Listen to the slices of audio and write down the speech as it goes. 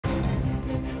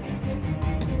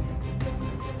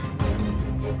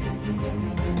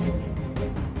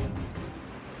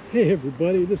Hey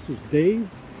everybody, this is Dave,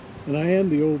 and I am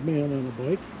the old man on a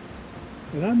bike.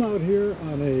 And I'm out here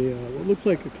on a, what looks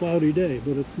like a cloudy day,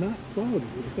 but it's not cloudy.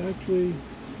 It's actually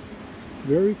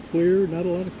very clear, not a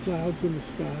lot of clouds in the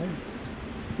sky.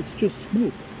 It's just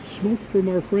smoke. Smoke from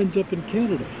our friends up in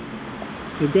Canada.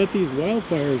 They've got these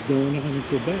wildfires going on in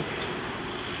Quebec,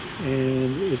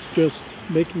 and it's just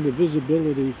making the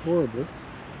visibility horrible.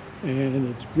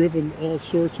 And it's driven all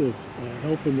sorts of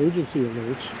health emergency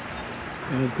alerts.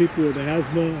 And people with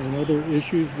asthma and other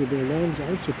issues with their lungs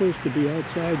aren't supposed to be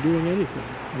outside doing anything.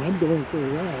 And I'm going for a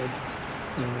ride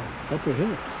up a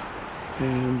hill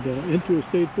and into a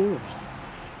state forest.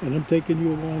 And I'm taking you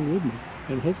along with me.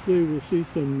 And hopefully we'll see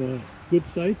some good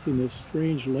sights in this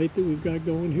strange light that we've got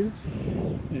going here.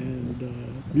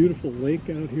 And beautiful lake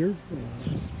out here,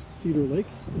 Cedar Lake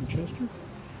in Chester.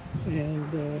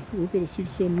 And we're going to see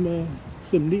some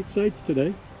neat sights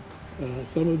today.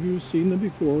 Some of you have seen them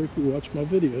before if you watch my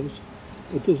videos,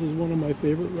 but this is one of my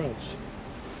favorite routes.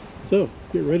 So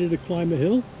get ready to climb a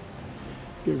hill,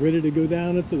 get ready to go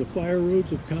down into the fire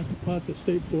roads of Cockaponset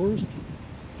State Forest,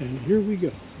 and here we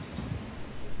go.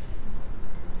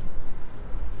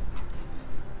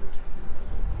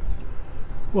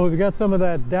 Well, we've got some of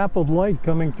that dappled light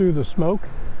coming through the smoke,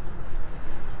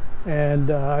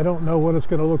 and I don't know what it's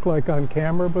going to look like on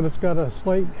camera, but it's got a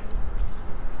slight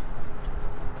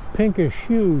pinkish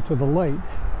hue to the light.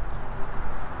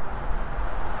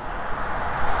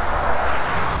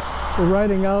 We're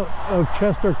riding out of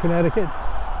Chester, Connecticut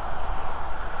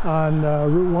on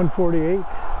Route 148,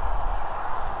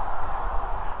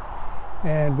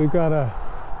 and we've got a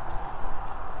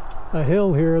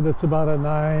hill here that's about a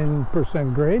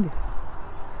 9% grade.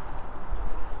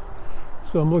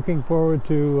 So I'm looking forward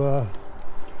to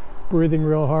breathing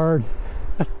real hard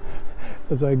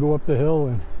as I go up the hill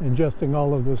and ingesting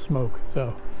all of this smoke.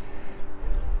 So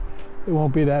it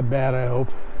won't be that bad, I hope.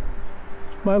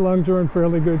 My lungs are in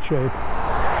fairly good shape.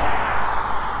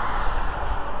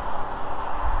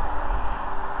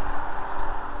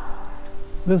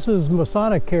 This is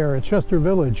Masonic Care at Chester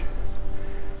Village.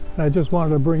 I just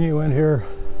wanted to bring you in here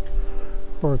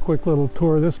for a quick little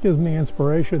tour. This gives me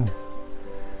inspiration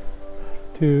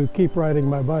to keep riding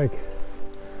my bike,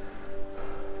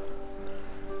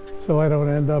 so I don't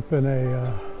end up in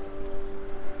a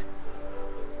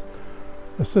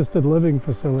assisted living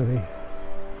facility.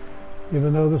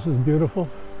 Even though this is beautiful,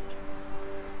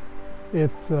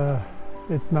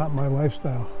 it's not my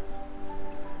lifestyle.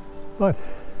 But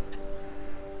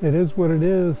it is what it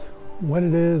is,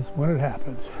 when it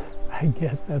happens. I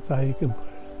guess that's how you can put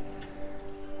it.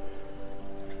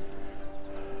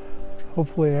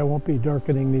 Hopefully I won't be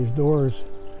darkening these doors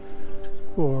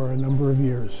for a number of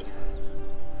years.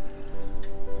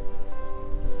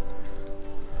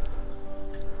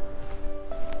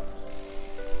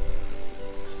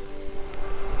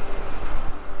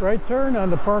 Right turn on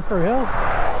the Parker Hill.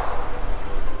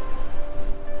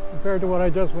 Compared to what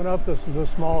I just went up, this is a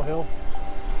small hill.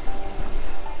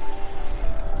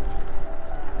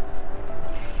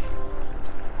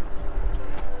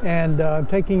 And I'm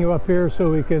taking you up here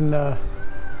so we can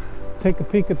take a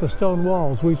peek at the stone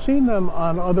walls. We've seen them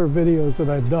on other videos that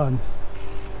I've done,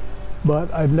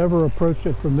 but I've never approached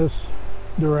it from this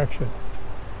direction.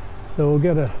 So we'll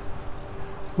get a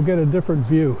different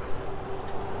view.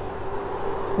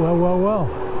 Well, well, well.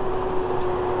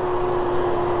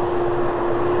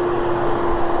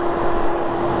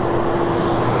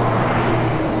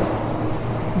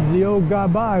 The old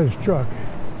garbage truck.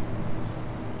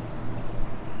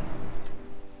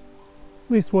 At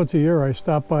least once a year I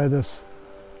stop by this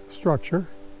structure,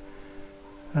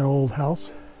 an old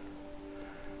house.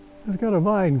 It's got a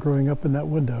vine growing up in that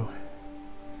window.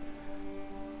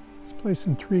 This place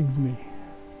intrigues me.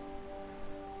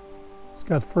 It's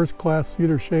got first-class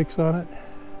cedar shakes on it.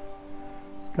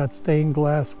 It's got stained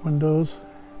glass windows.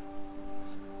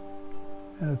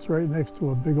 And it's right next to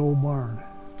a big old barn.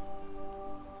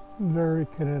 Very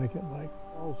Connecticut-like.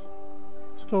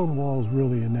 Stone walls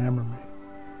really enamor me.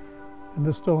 And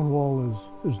this stone wall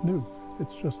is new.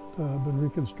 It's just been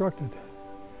reconstructed.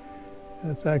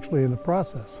 And it's actually in the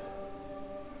process.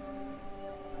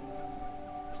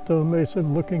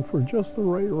 Stonemason looking for just the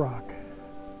right rock.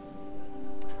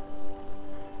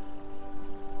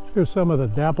 Here's some of the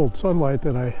dappled sunlight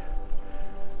that I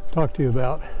talked to you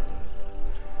about.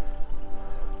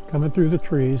 Coming through the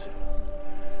trees.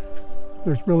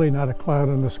 There's really not a cloud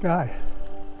in the sky,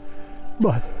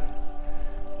 but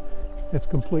it's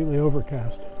completely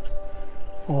overcast.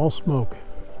 All smoke.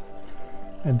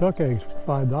 And duck eggs for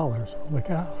 $5. Holy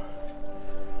cow.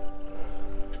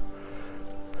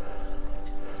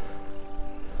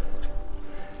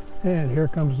 And here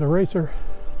comes the racer.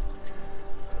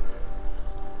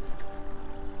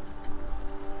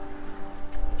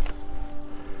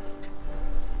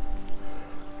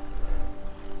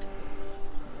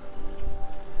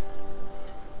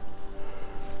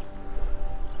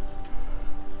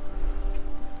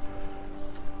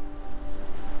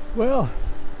 Well,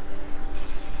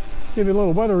 give you a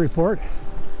little weather report.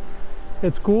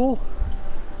 It's cool,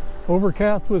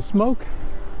 overcast with smoke,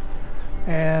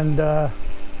 and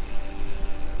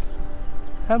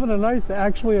having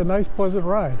actually a nice pleasant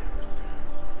ride.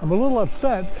 I'm a little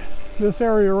upset. This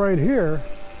area right here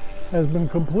has been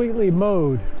completely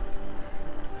mowed,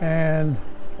 and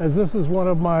as this is one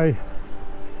of my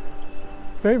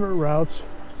favorite routes,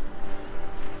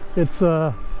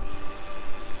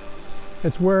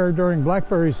 it's where during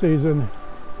blackberry season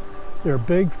they're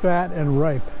big, fat, and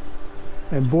ripe.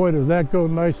 And boy, does that go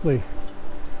nicely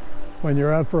when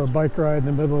you're out for a bike ride in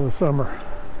the middle of the summer.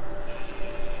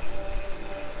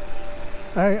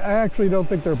 I actually don't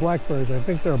think they're blackberries. I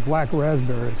think they're black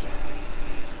raspberries.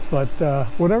 But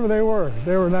whatever they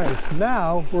were nice.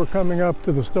 Now we're coming up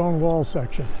to the stone wall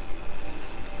section.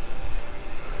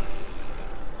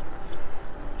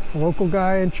 A local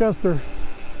guy in Chester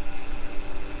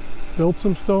built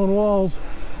some stone walls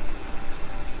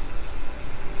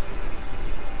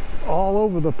all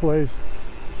over the place.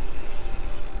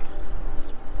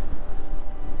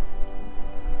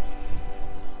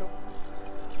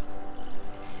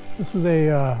 This is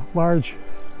a large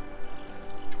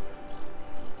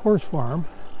horse farm.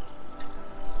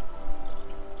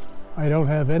 I don't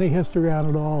have any history on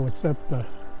it all, except the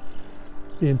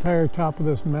entire top of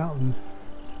this mountain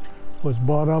was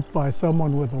bought up by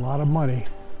someone with a lot of money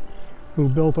who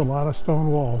built a lot of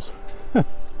stone walls.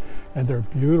 And they're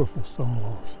beautiful stone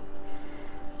walls.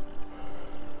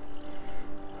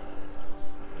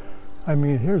 I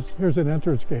mean, here's an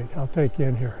entrance gate. I'll take you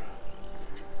in here.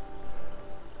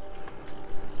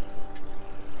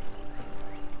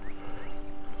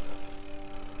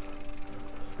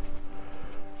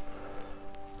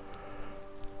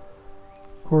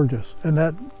 Gorgeous. And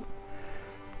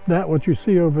that what you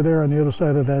see over there on the other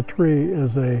side of that tree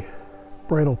is a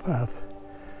bridle path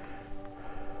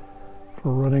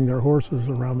for running their horses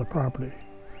around the property,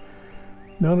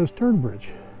 known as Turnbridge.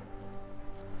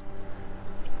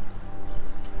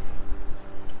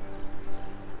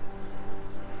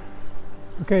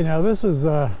 Okay, now this is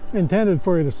intended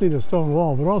for you to see the stone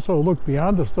wall, but also look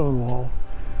beyond the stone wall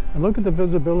and look at the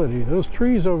visibility. Those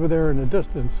trees over there in the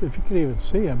distance, if you can even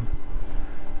see them,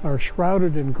 are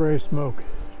shrouded in gray smoke.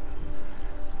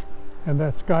 And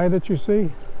that sky that you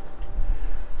see,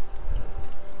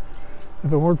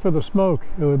 if it weren't for the smoke,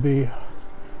 it would be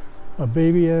a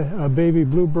baby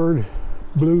bluebird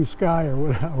blue sky,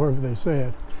 or however they say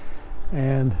it,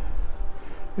 and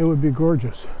it would be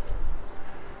gorgeous.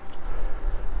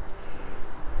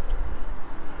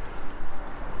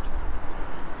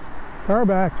 Car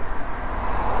back.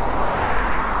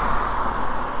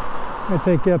 I'm gonna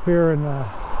take you up here and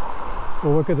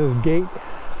we'll look at this gate.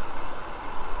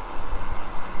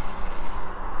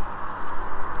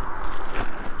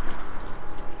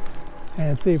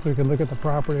 And see if we can look at the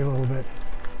property a little bit.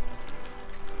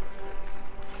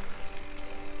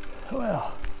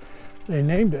 Well, they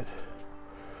named it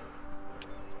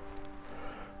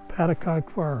Paddock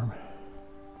Farm.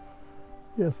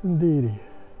 Yes, indeedy.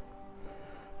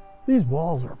 These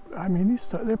walls are, I mean,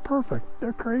 they're perfect.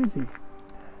 They're crazy.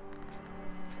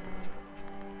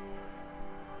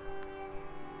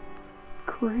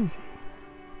 Crazy.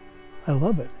 I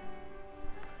love it.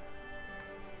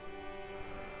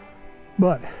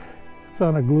 But it's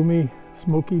on a gloomy,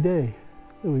 smoky day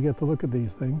that we get to look at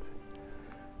these things.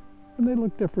 And they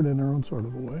look different in their own sort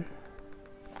of a way.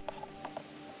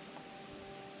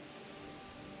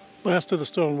 Last of the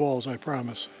stone walls, I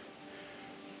promise.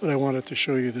 But I wanted to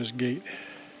show you this gate.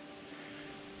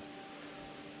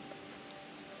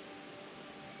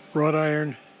 Wrought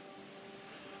iron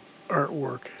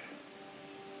artwork.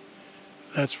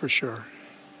 That's for sure.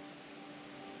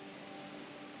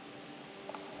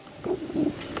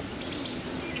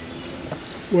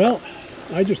 Well,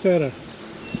 I just had a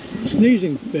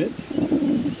sneezing fit,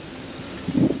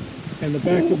 and the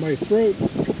back of my throat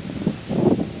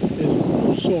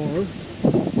is sore.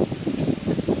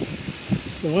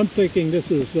 So I'm thinking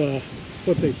this is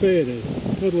what they say it is.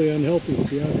 Totally unhealthy to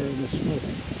be out here in the smoke.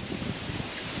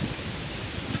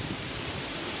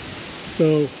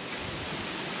 So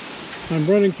I'm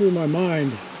running through my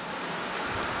mind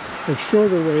a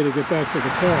shorter way to get back to the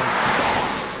car,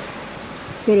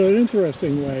 but an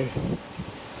interesting way,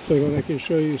 so that I can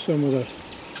show you some of the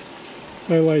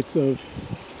highlights of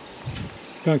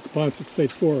Cockaponset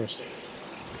State Forest.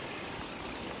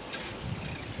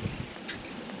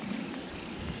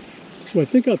 So I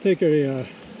think I'll take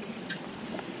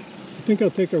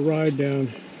a ride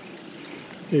down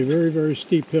a very, very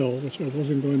steep hill, which I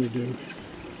wasn't going to do,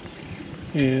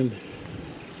 and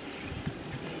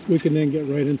we can then get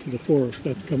right into the forest.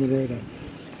 That's coming right up.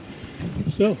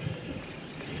 So,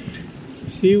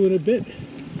 see you in a bit.